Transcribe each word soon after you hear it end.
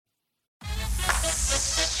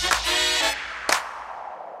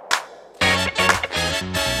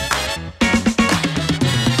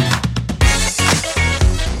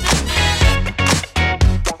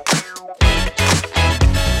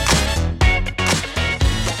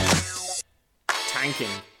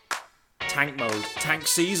tanking, tank mode, tank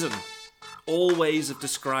season. All ways of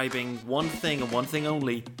describing one thing and one thing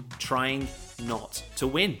only, trying not to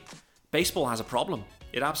win. Baseball has a problem.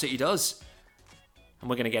 It absolutely does. And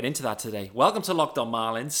we're going to get into that today. Welcome to Locked On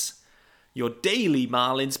Marlins, your daily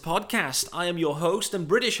Marlins podcast. I am your host and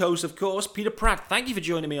British host, of course, Peter Pratt. Thank you for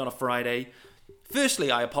joining me on a Friday.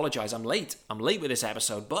 Firstly, I apologize. I'm late. I'm late with this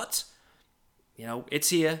episode, but it's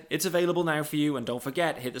here. It's available now for you. And don't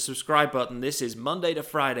forget, hit the subscribe button. This is Monday to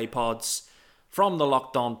Friday pods from the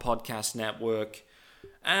Locked On Podcast Network.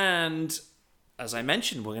 And as I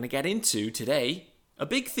mentioned, we're going to get into today a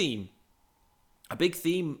big theme.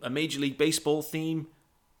 A Major League Baseball theme,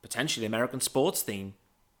 potentially American sports theme.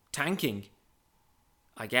 Tanking.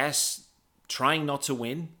 I guess trying not to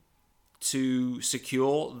win to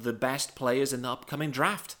secure the best players in the upcoming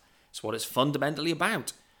draft. It's what it's fundamentally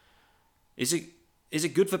about. Is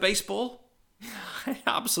it good for baseball? It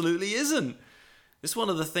absolutely isn't. It's one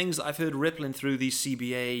of the things that I've heard rippling through these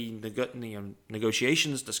CBA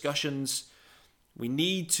negotiations, discussions. We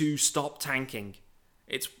need to stop tanking.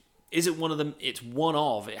 Is it one of them? It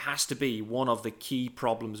has to be one of the key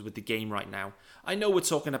problems with the game right now. I know we're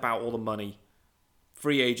talking about all the money,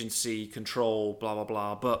 free agency, control, blah, blah,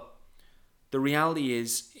 blah, but the reality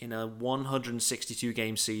is in a 162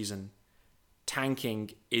 game season,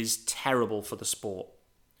 tanking is terrible for the sport.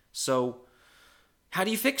 So how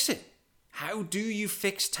do you fix it? How do you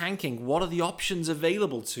fix tanking? What are the options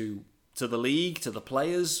available to the league, to the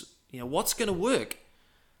players? What's going to work?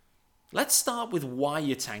 Let's start with why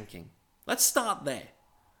you're tanking. Let's start there.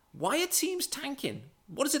 Why are teams tanking?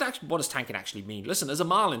 What does tanking actually mean? Listen, as a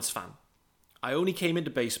Marlins fan, I only came into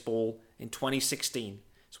baseball in 2016.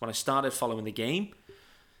 It's when I started following the game.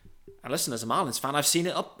 And listen, as a Marlins fan, I've seen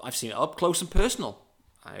it up close and personal.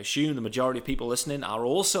 I assume the majority of people listening are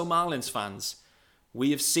also Marlins fans.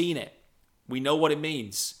 We have seen it. We know what it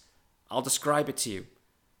means. I'll describe it to you.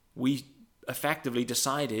 We effectively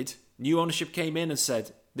decided, new ownership came in and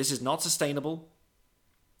said, this is not sustainable.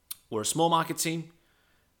 We're a small market team.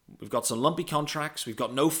 We've got some lumpy contracts. We've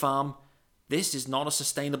got no farm. This is not a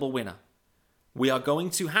sustainable winner. We are going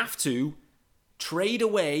to have to trade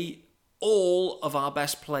away all of our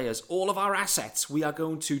best players, all of our assets. We are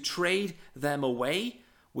going to trade them away.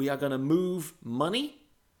 We are going to move money.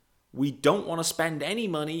 We don't want to spend any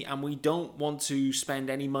money, and we don't want to spend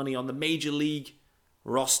any money on the major league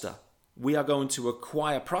roster. We are going to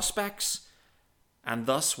acquire prospects, and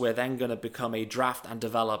thus we're then going to become a draft and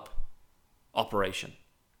develop operation.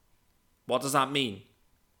 What does that mean?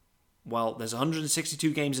 Well, there's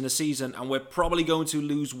 162 games in a season, and we're probably going to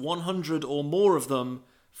lose 100 or more of them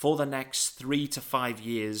for the next 3 to 5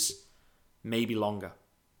 years, maybe longer.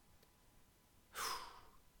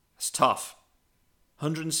 It's tough.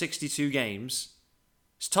 162 games.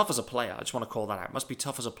 It's tough as a player. I just want to call that out. It must be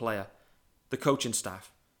tough as a player. The coaching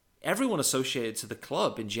staff. Everyone associated to the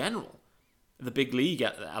club in general. The big league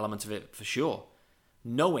element of it for sure.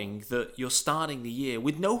 Knowing that you're starting the year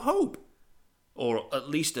with no hope. Or at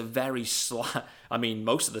least a very slight...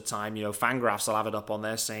 most of the time, Fangraphs will have it up on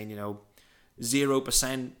there saying,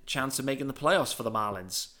 0% chance of making the playoffs for the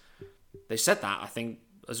Marlins. They said that, I think,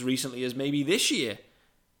 as recently as maybe this year.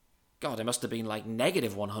 God, it must have been like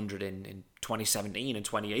negative 100 in 2017 and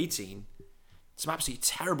 2018. Some absolutely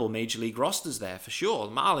terrible major league rosters there, for sure.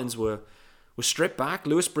 The Marlins were stripped back.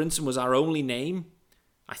 Lewis Brinson was our only name,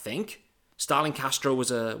 I think. Starlin Castro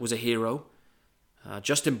was a hero.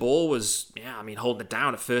 Justin Ball was, holding it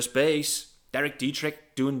down at first base. Derek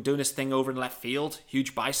Dietrich doing his thing over in left field.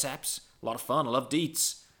 Huge biceps. A lot of fun. I love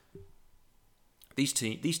Dietz. These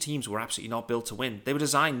teams were absolutely not built to win. They were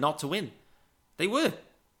designed not to win. They were.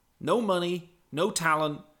 No money, no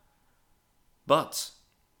talent. But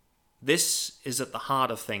this is at the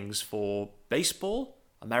heart of things for baseball,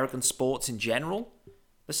 American sports in general.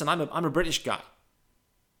 Listen, I'm a British guy.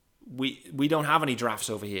 We don't have any drafts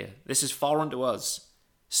over here. This is foreign to us.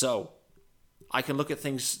 So I can look at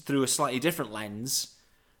things through a slightly different lens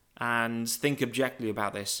and think objectively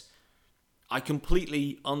about this. I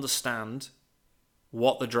completely understand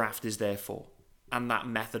what the draft is there for and that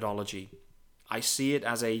methodology. I see it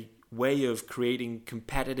as a way of creating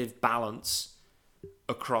competitive balance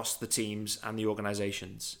across the teams and the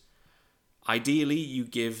organizations. Ideally, you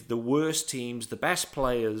give the worst teams the best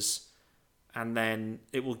players, and then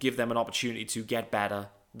it will give them an opportunity to get better,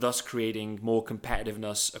 thus creating more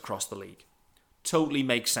competitiveness across the league. Totally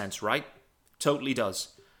makes sense, right? Totally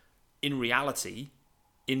does. In reality,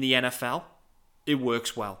 in the NFL, it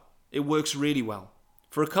works well. It works really well.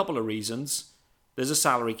 For a couple of reasons. There's a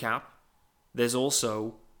salary cap. There's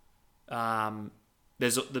also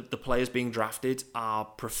the players being drafted are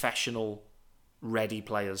professional ready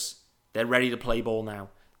players. They're ready to play ball now.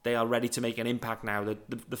 They are ready to make an impact now.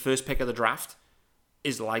 The first pick of the draft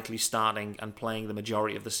is likely starting and playing the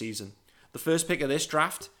majority of the season. The first pick of this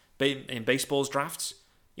draft, in baseball's drafts,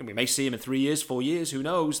 we may see him in 3 years, 4 years, who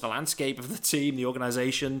knows? The landscape of the team, the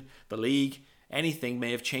organization, the league, anything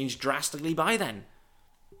may have changed drastically by then.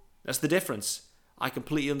 That's the difference. I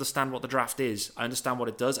completely understand what the draft is. I understand what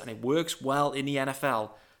it does, and it works well in the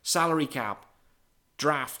NFL. Salary cap,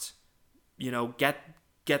 draft,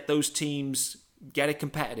 get those teams, get it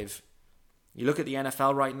competitive. You look at the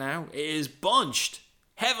NFL right now, it is bunched,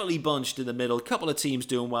 heavily bunched in the middle. A couple of teams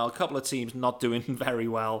doing well, a couple of teams not doing very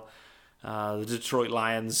well. The Detroit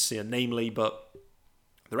Lions, namely, but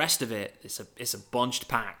the rest of it, it's a bunched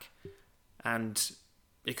pack. And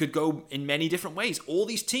it could go in many different ways. All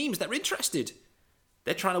these teams, they're interested.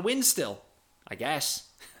 They're trying to win still, I guess.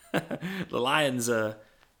 The Lions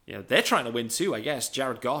they're trying to win too, I guess.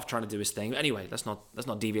 Jared Goff trying to do his thing. Anyway, let's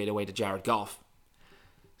not deviate away to Jared Goff.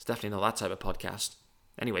 It's definitely not that type of podcast.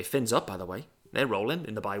 Anyway, Fins up, by the way. They're rolling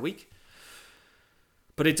in the bye week.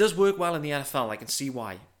 But it does work well in the NFL. I can see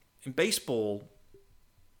why. In baseball,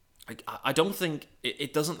 I don't think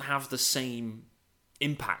it doesn't have the same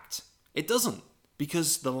impact. It doesn't,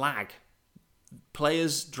 because the lag.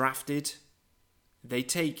 Players drafted, they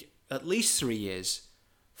take at least 3 years,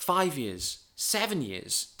 5 years, 7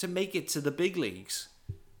 years to make it to the big leagues,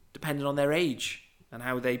 depending on their age and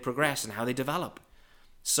how they progress and how they develop.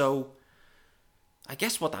 So I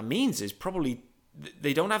guess what that means is probably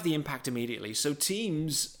they don't have the impact immediately. So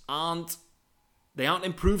teams aren't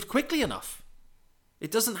improved quickly enough.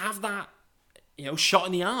 It doesn't have that, shot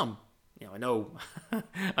in the arm. I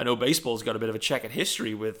know baseball's got a bit of a checkered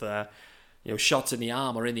history with, shots in the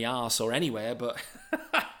arm or in the arse or anywhere, but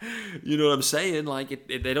you know what I'm saying? Like,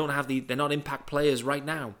 they're not impact players right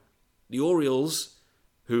now. The Orioles,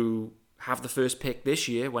 who have the first pick this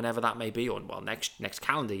year, whenever that may be, or next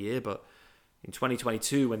calendar year, but in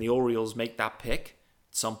 2022, when the Orioles make that pick,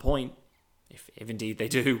 at some point, if indeed they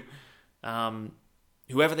do,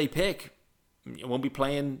 whoever they pick won't be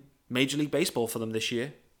playing Major League Baseball for them this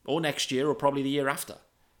year, or next year, or probably the year after.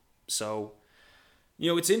 So,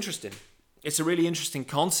 it's interesting. It's a really interesting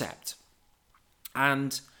concept.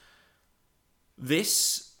 And the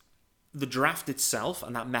draft itself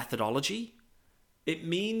and that methodology, it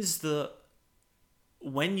means that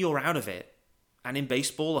when you're out of it, and in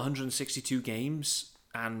baseball, 162 games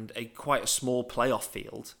and quite a small playoff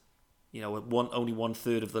field, only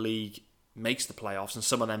 1/3 of the league makes the playoffs, and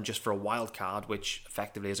some of them just for a wild card, which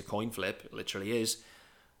effectively is a coin flip, it literally is.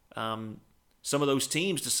 Some of those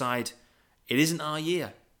teams decide it isn't our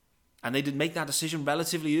year, and they did make that decision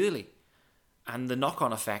relatively early. And the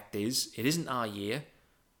knock-on effect is, it isn't our year.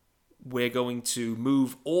 We're going to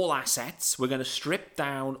move all assets. We're going to strip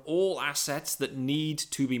down all assets that need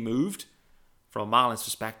to be moved. From a Marlins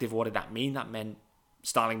perspective, what did that mean? That meant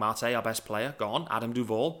Starling Marte, our best player, gone. Adam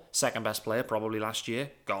Duvall, second best player, probably last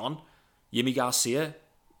year, gone. Yimi Garcia,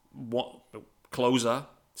 closer,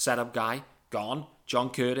 setup guy, gone. John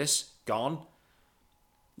Curtis, gone.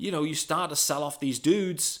 You start to sell off these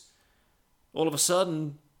dudes. All of a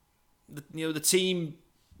sudden, the team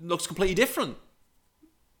looks completely different.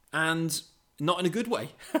 And not in a good way.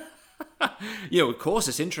 Of course,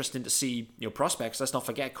 it's interesting to see prospects. Let's not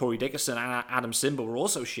forget Corey Dickerson and Adam Simba were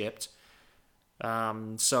also shipped.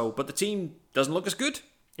 But the team doesn't look as good.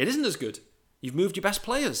 It isn't as good. You've moved your best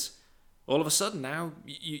players. All of a sudden now,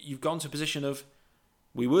 you've gone to a position of,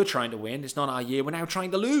 we were trying to win, it's not our year, we're now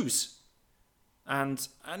trying to lose. And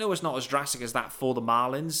I know it's not as drastic as that for the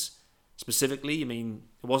Marlins specifically. I mean,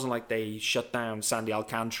 it wasn't like they shut down Sandy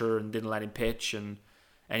Alcantara and didn't let him pitch and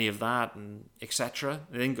any of that, and etc.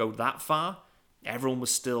 They didn't go that far. Everyone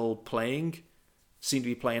was still playing, seemed to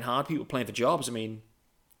be playing hard. People were playing for jobs. I mean,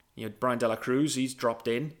 Brian De La Cruz, he's dropped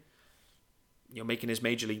in, making his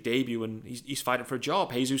major league debut, and he's fighting for a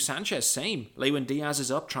job. Jesus Sanchez, same. Lewin Diaz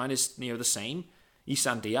is up, trying to, the same.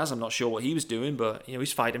 Isan Diaz, I'm not sure what he was doing, but,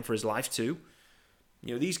 he's fighting for his life too.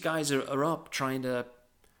 These guys are up trying to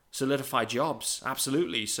solidify jobs,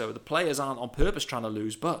 absolutely. So the players aren't on purpose trying to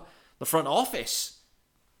lose, but the front office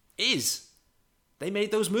is. They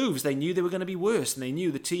made those moves. They knew they were going to be worse, and they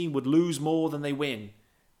knew the team would lose more than they win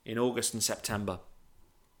in August and September.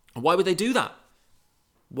 And why would they do that?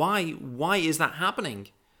 Why is that happening?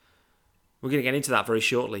 We're going to get into that very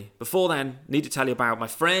shortly. Before then, need to tell you about my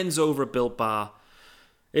friends over at Built Bar.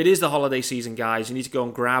 It is the holiday season, guys. You need to go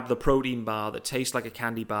and grab the protein bar that tastes like a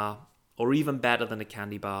candy bar, or even better than a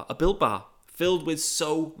candy bar, a Built Bar, filled with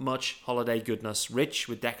so much holiday goodness, rich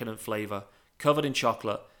with decadent flavour, covered in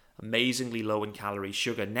chocolate, amazingly low in calories,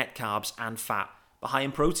 sugar, net carbs and fat, but high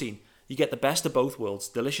in protein. You get the best of both worlds,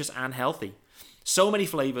 delicious and healthy. So many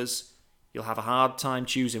flavors, you'll have a hard time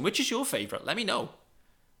choosing. Which is your favorite? Let me know.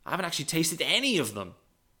 I haven't actually tasted any of them.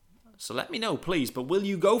 So let me know, please. But will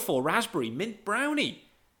you go for raspberry, mint brownie,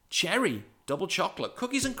 cherry, double chocolate,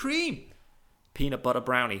 cookies and cream, peanut butter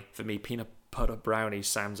brownie? For me, peanut butter brownie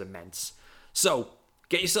sounds immense. So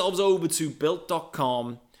get yourselves over to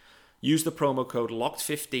built.com. Use the promo code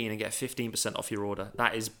LOCKED15 and get 15% off your order.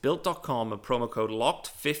 That is built.com and promo code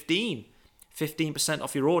LOCKED15. 15%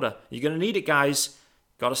 off your order. You're going to need it, guys.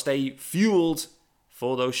 Got to stay fueled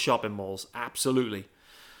for those shopping malls. Absolutely.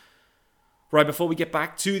 Right, before we get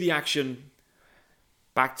back to the action,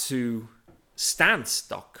 back to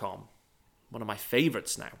stance.com. One of my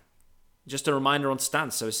favorites now. Just a reminder on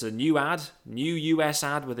Stance. So it's a new US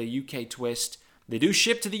ad with a UK twist. They do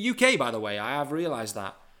ship to the UK, by the way. I have realized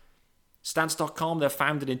that. Stance.com, they're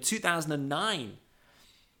founded in 2009.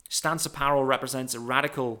 Stance apparel represents a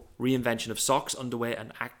radical reinvention of socks, underwear,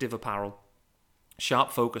 and active apparel.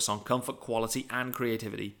 Sharp focus on comfort, quality, and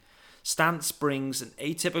creativity. Stance brings an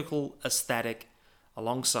atypical aesthetic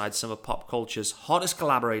alongside some of pop culture's hottest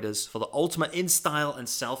collaborators for the ultimate in style and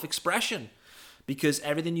self-expression. Because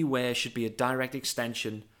everything you wear should be a direct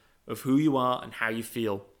extension of who you are and how you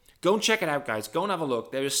feel. Go and check it out, guys. Go and have a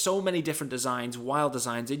look. There are so many different designs, wild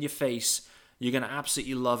designs in your face. You're going to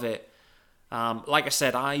absolutely love it. Like I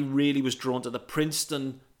said, I really was drawn to the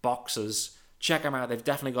Princeton boxers. Check them out. They've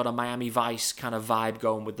definitely got a Miami Vice kind of vibe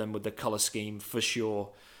going with them with the color scheme for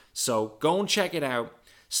sure. So go and check it out.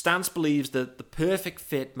 Stance believes that the perfect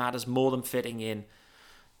fit matters more than fitting in.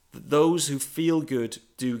 Those who feel good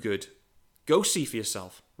do good. Go see for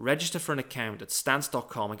yourself. Register for an account at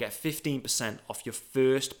stance.com and get 15% off your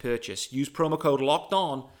first purchase. Use promo code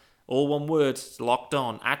LOCKEDON, all one word, locked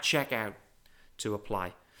on, at checkout to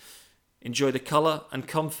apply. Enjoy the colour and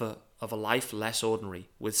comfort of a life less ordinary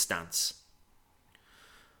with Stance.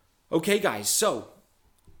 Okay, guys, so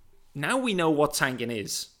now we know what tanking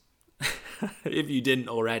is, if you didn't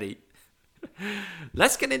already.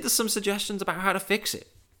 Let's get into some suggestions about how to fix it.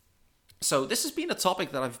 So this has been a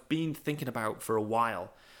topic that I've been thinking about for a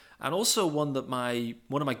while, and also one that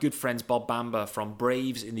one of my good friends, Bob Bamber from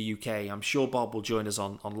Braves in the UK, I'm sure Bob will join us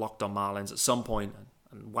on Locked On Marlins at some point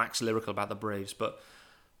and wax lyrical about the Braves. But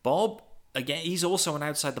Bob, again, he's also an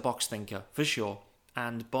outside-the-box thinker, for sure.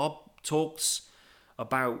 And Bob talks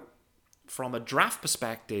about, from a draft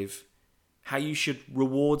perspective, how you should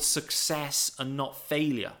reward success and not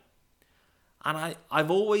failure. And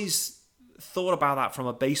I've always thought about that from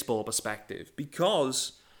a baseball perspective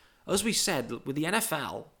because, as we said, with the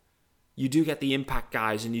NFL, you do get the impact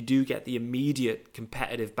guys and you do get the immediate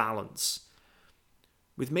competitive balance.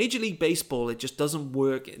 With Major League Baseball, it just doesn't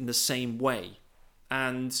work in the same way.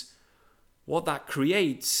 And what that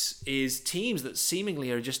creates is teams that seemingly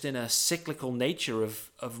are just in a cyclical nature of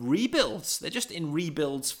rebuilds. They're just in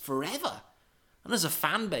rebuilds forever. And as a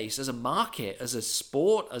fan base, as a market, as a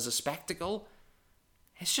sport, as a spectacle,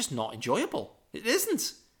 it's just not enjoyable. It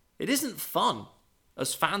isn't. It isn't fun.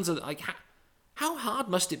 As fans are like, how hard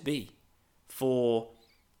must it be for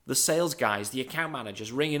the sales guys, the account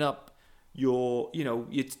managers, ringing up your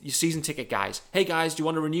season ticket guys? Hey guys, do you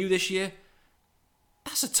want to renew this year?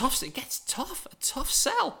 It gets tough, a tough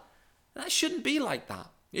sell. That shouldn't be like that.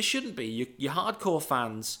 It shouldn't be. Your hardcore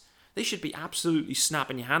fans, they should be absolutely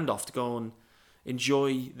snapping your hand off to go and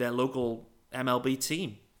enjoy their local MLB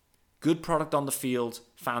team. Good product on the field,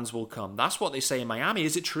 fans will come. That's what they say in Miami.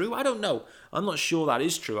 Is it true? I don't know. I'm not sure that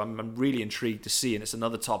is true. I'm really intrigued to see, and it's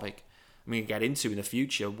another topic I'm going to get into in the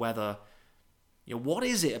future, whether, what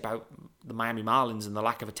is it about the Miami Marlins and the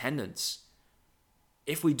lack of attendance?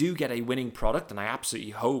 If we do get a winning product, and I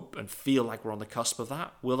absolutely hope and feel like we're on the cusp of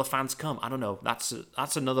that, will the fans come? I don't know. That's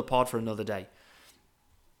another pod for another day.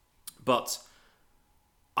 But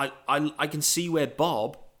I can see where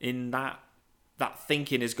Bob, in that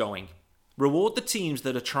thinking, is going. Reward the teams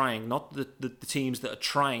that are trying, not the teams that are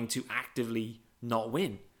trying to actively not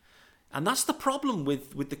win. And that's the problem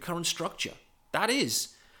with the current structure. That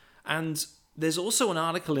is. And there's also an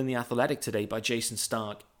article in The Athletic today by Jason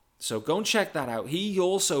Stark. So go and check that out. He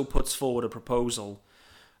also puts forward a proposal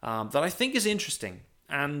that I think is interesting.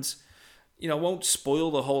 And, I won't spoil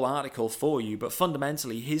the whole article for you, but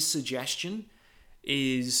fundamentally his suggestion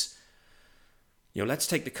is, let's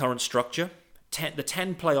take the current structure. The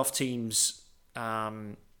 10 playoff teams are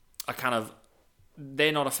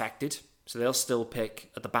they're not affected. So they'll still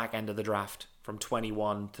pick at the back end of the draft from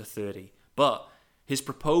 21 to 30. But his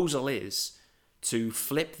proposal is to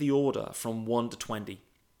flip the order from 1 to 20.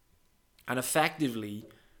 And effectively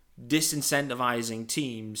disincentivizing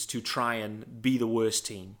teams to try and be the worst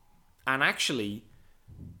team. And actually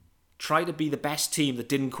try to be the best team that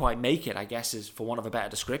didn't quite make it, I guess, is for want of a better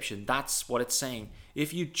description. That's what it's saying.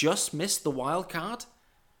 If you just miss the wild card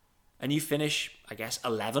and you finish, I guess,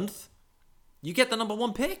 11th, you get the number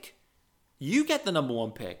one pick. You get the number one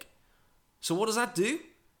pick. So what does that do?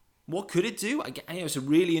 What could it do? It's a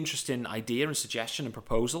really interesting idea and suggestion and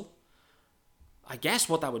proposal. I guess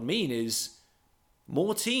what that would mean is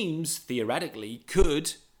more teams, theoretically,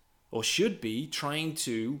 could or should be trying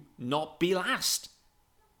to not be last.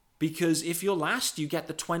 Because if you're last, you get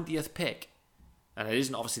the 20th pick. And it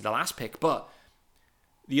isn't obviously the last pick, but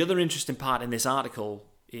the other interesting part in this article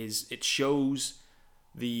is it shows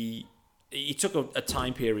he took a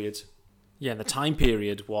time period. Yeah, the time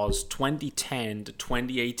period was 2010 to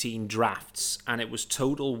 2018 drafts, and it was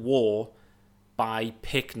total war by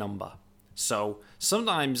pick number. So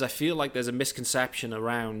sometimes I feel like there's a misconception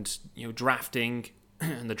around, drafting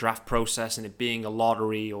and the draft process and it being a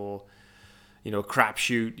lottery or, a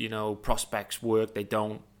crapshoot, prospects work, they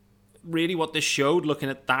don't. Really what this showed, looking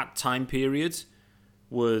at that time period,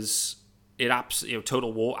 was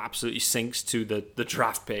total war absolutely sinks to the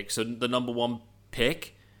draft pick. So the number one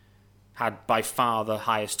pick had by far the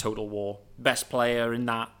highest total war. Best player in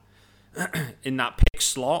that pick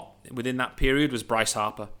slot within that period was Bryce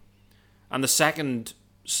Harper. And the second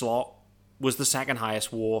slot was the second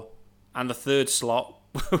highest war. And the third slot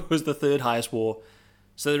was the third highest war.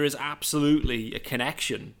 So there is absolutely a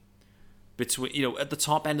connection between, at the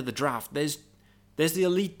top end of the draft, there's the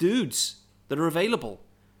elite dudes that are available.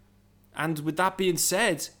 And with that being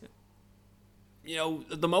said,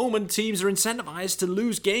 at the moment, teams are incentivized to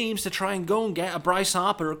lose games to try and go and get a Bryce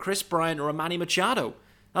Harper, a Chris Bryant, or a Manny Machado.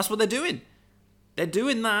 That's what they're doing. They're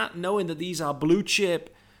doing that knowing that these are blue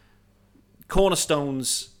chip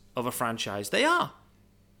cornerstones of a franchise. They are.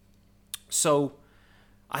 So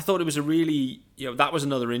I thought it was a really, that was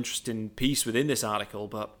another interesting piece within this article.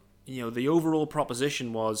 But, the overall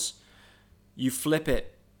proposition was you flip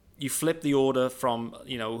it. You flip the order from,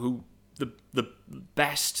 who the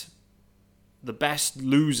best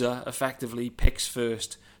loser effectively picks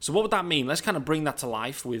first. So what would that mean? Let's kind of bring that to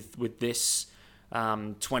life with this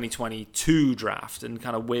 2022 draft and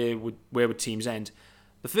kind of where would teams end.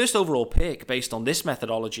 The first overall pick based on this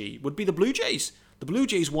methodology would be the Blue Jays. The Blue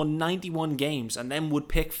Jays won 91 games and then would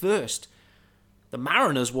pick first. The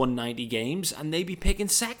Mariners won 90 games and they'd be picking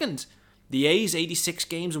second. The A's 86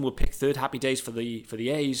 games and would pick third. Happy days for the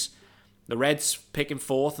A's. The Reds picking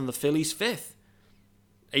fourth and the Phillies fifth.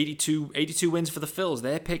 82 wins for the Phils.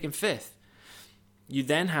 They're picking fifth. You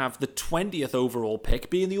then have the 20th overall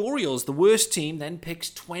pick being the Orioles. The worst team then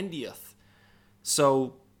picks 20th.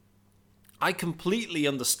 So I completely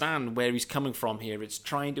understand where he's coming from here. It's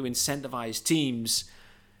trying to incentivize teams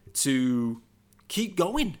to keep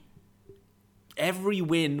going. Every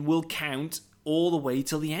win will count all the way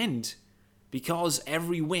till the end, because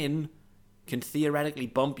every win can theoretically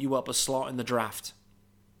bump you up a slot in the draft.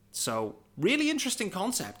 So, really interesting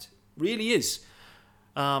concept. Really is.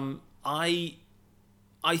 I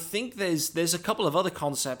think there's a couple of other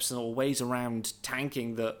concepts or ways around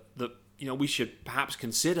tanking that we should perhaps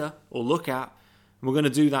consider or look at. And we're going to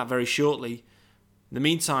do that very shortly. In the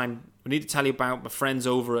meantime, we need to tell you about my friends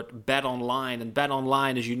over at BetOnline. And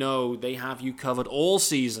BetOnline, as you know, they have you covered all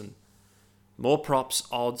season. More props,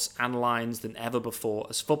 odds, and lines than ever before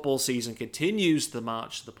as football season continues the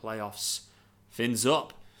march to the playoffs. Fins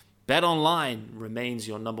up. BetOnline remains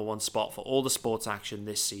your number one spot for all the sports action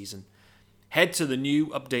this season. Head to the new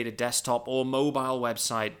updated desktop or mobile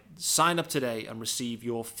website, sign up today and receive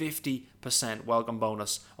your 50% welcome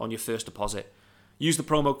bonus on your first deposit. Use the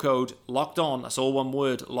promo code LOCKEDON, that's all one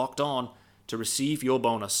word, locked on, to receive your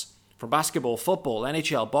bonus. From basketball, football,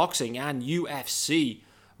 NHL, boxing and UFC,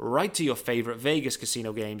 right to your favorite Vegas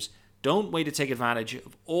casino games, don't wait to take advantage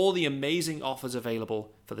of all the amazing offers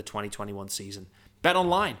available for the 2021 season.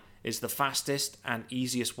 BetOnline is the fastest and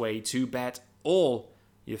easiest way to bet all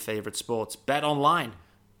your favorite sports. BetOnline,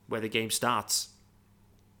 where the game starts.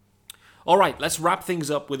 All right, let's wrap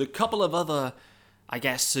things up with a couple of other,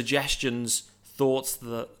 suggestions, thoughts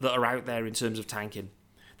that are out there in terms of tanking.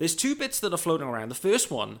 There's two bits that are floating around. The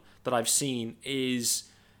first one that I've seen is,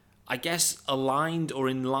 aligned or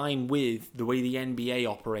in line with the way the NBA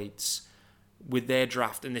operates with their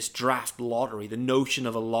draft and this draft lottery, the notion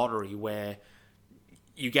of a lottery where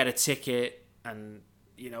you get a ticket and,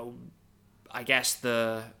 you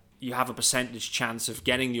have a percentage chance of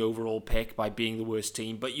getting the overall pick by being the worst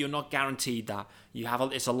team, but you're not guaranteed that.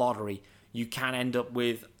 It's a lottery. You can end up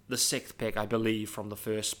with the sixth pick, I believe, from the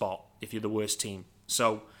first spot if you're the worst team.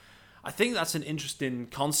 So I think that's an interesting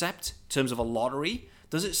concept in terms of a lottery.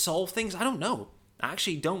 Does it solve things? I don't know. I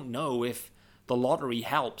actually don't know if the lottery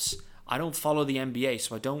helps. I don't follow the NBA,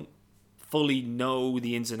 so I don't fully know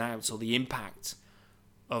the ins and outs or the impact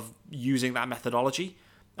of using that methodology.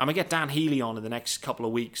 I'm going to get Dan Healy on in the next couple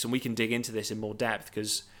of weeks, and we can dig into this in more depth,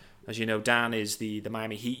 because, as you know, Dan is the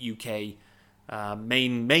Miami Heat UK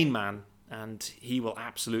main man, and he will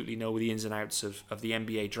absolutely know the ins and outs of the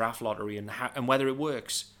NBA draft lottery and whether it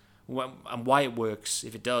works, and why it works,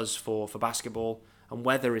 if it does, for basketball, and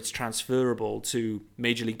whether it's transferable to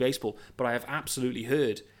Major League Baseball. But I have absolutely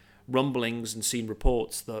heard rumblings and seen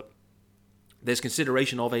reports that there's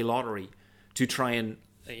consideration of a lottery to try and,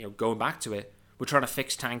 going back to it, we're trying to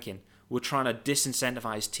fix tanking. We're trying to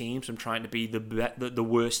disincentivize teams from trying to be the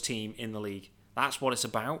worst team in the league. That's what it's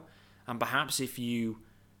about. And perhaps if you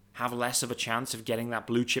have less of a chance of getting that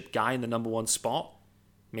blue chip guy in the number one spot,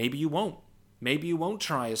 maybe you won't. Maybe you won't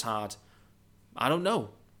try as hard. I don't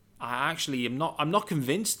know. I'm not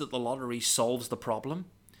convinced that the lottery solves the problem.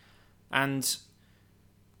 And,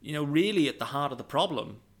 really at the heart of the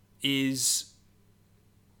problem is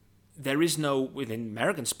there is no, within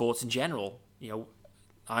American sports in general,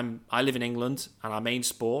 I live in England, and our main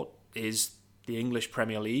sport is the English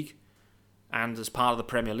Premier League. And as part of the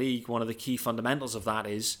Premier League, one of the key fundamentals of that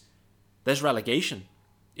is there's relegation.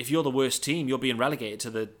 If you're the worst team, you're being relegated to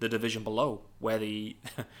the division below, where the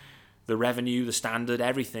the revenue, the standard,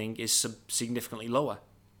 everything is significantly lower.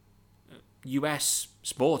 US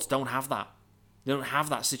sports don't have that. They don't have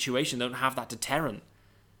that situation. They don't have that deterrent.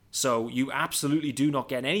 So you absolutely do not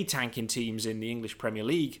get any tanking teams in the English Premier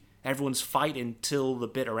League. Everyone's fighting till the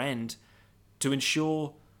bitter end to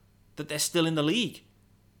ensure that they're still in the league,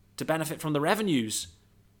 to benefit from the revenues,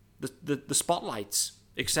 the spotlights,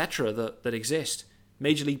 etc. that exist.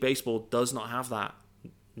 Major League Baseball does not have that.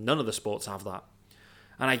 None of the sports have that.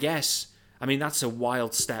 And I guess, that's a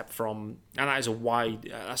wild step from, and that's a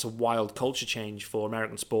wild culture change for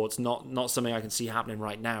American sports, not something I can see happening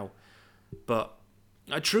right now. But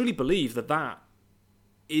I truly believe that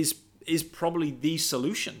is probably the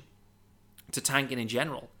solution to tanking in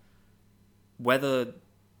general. Whether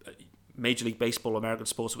Major League Baseball or American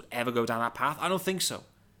sports would ever go down that path, I don't think so.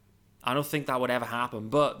 I don't think that would ever happen.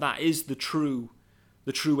 But that is the true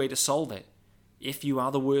way to solve it. If you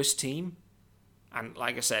are the worst team, and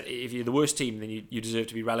like I said, if you're the worst team, then you deserve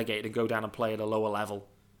to be relegated and go down and play at a lower level,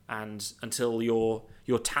 and until your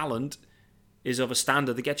talent is of a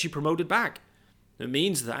standard that gets you promoted back. It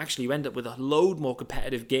means that actually you end up with a load more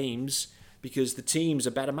competitive games because the teams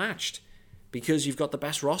are better matched, because you've got the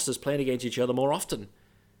best rosters playing against each other more often.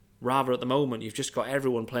 Rather, at the moment, you've just got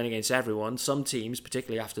everyone playing against everyone. Some teams,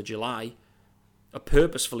 particularly after July, are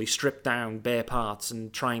purposefully stripped down bare parts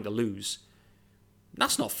and trying to lose.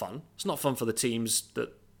 That's not fun. It's not fun for the teams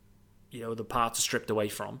that, the parts are stripped away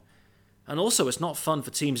from. And also, it's not fun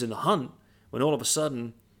for teams in the hunt when all of a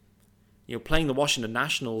sudden, playing the Washington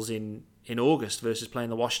Nationals in August versus playing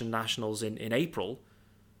the Washington Nationals in April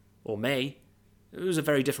or May, it was a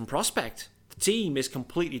very different prospect. The team is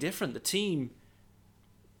completely different. The team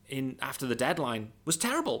after the deadline was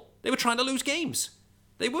terrible. They were trying to lose games.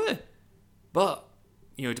 They were. But,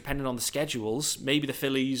 depending on the schedules, maybe the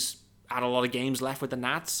Phillies had a lot of games left with the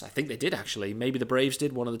Nats. I think they did, actually. Maybe the Braves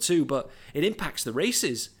did, one of the two. But it impacts the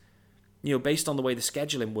races. Based on the way the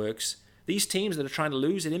scheduling works, these teams that are trying to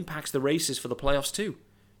lose, it impacts the races for the playoffs too.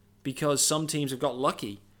 Because some teams have got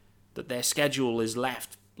lucky that their schedule is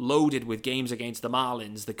left loaded with games against the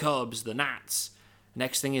Marlins, the Cubs, the Nats.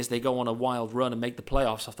 Next thing is they go on a wild run and make the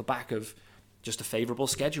playoffs off the back of just a favourable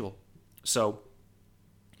schedule. So,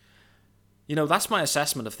 that's my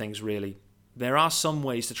assessment of things, really. There are some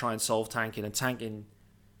ways to try and solve tanking, and tanking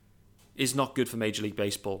is not good for Major League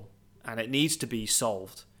Baseball, and it needs to be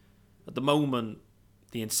solved. At the moment,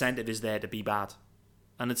 the incentive is there to be bad.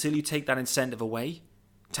 And until you take that incentive away,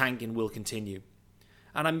 tanking will continue.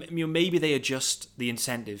 And maybe they adjust the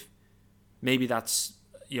incentive. Maybe that's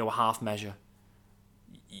a half measure.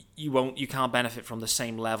 You can't benefit from the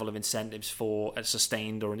same level of incentives for a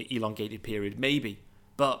sustained or an elongated period. Maybe.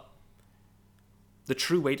 But the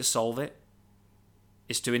true way to solve it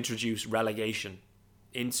is to introduce relegation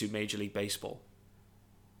into Major League Baseball.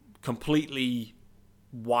 Completely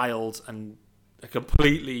wild and a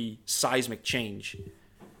completely seismic change.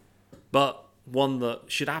 But one that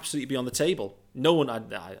should absolutely be on the table. No one, I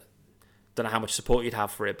don't know how much support you'd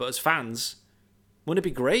have for it, but as fans, wouldn't it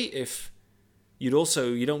be great if you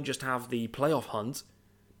don't just have the playoff hunt,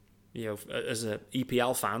 as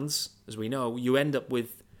EPL fans, as we know, you end up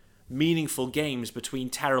with meaningful games between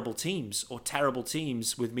terrible teams, or terrible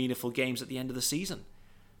teams with meaningful games at the end of the season.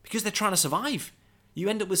 Because they're trying to survive. You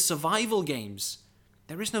end up with survival games.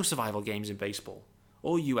 There is no survival games in baseball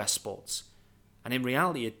or US sports. And in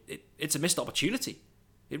reality, it's a missed opportunity.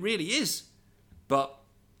 It really is. But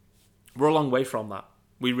we're a long way from that.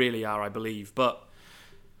 We really are, I believe. But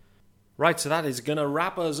right, so that is going to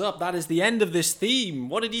wrap us up. That is the end of this theme.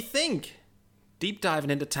 What did you think? Deep diving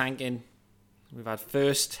into tanking. We've had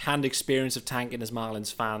first-hand experience of tanking as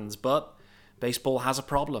Marlins fans, but baseball has a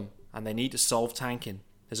problem, and they need to solve tanking.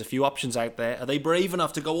 There's a few options out there. Are they brave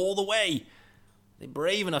enough to go all the way? Are they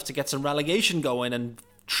brave enough to get some relegation going and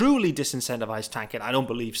truly disincentivize tanking? I don't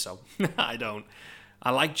believe so. I don't.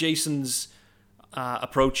 I like Jason's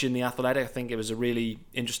approach in The Athletic. I think it was a really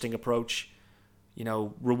interesting approach. You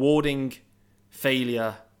know, rewarding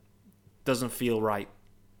failure doesn't feel right.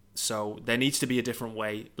 So there needs to be a different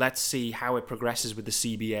way. Let's see how it progresses with the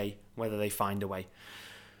CBA, whether they find a way.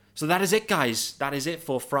 So that is it, guys. That is it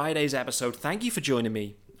for Friday's episode. Thank you for joining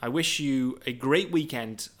me. I wish you a great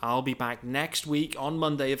weekend. I'll be back next week on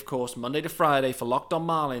Monday, of course, Monday to Friday for Locked On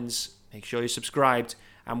Marlins. Make sure you're subscribed.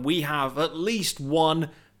 And we have at least one,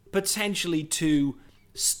 potentially two,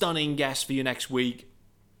 stunning guests for you next week.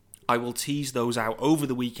 I will tease those out over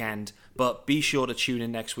the weekend, but be sure to tune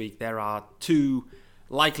in next week. There are two,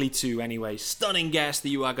 likely two anyway, stunning guests that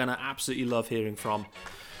you are going to absolutely love hearing from.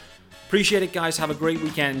 Appreciate it, guys. Have a great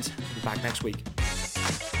weekend. Be back next week.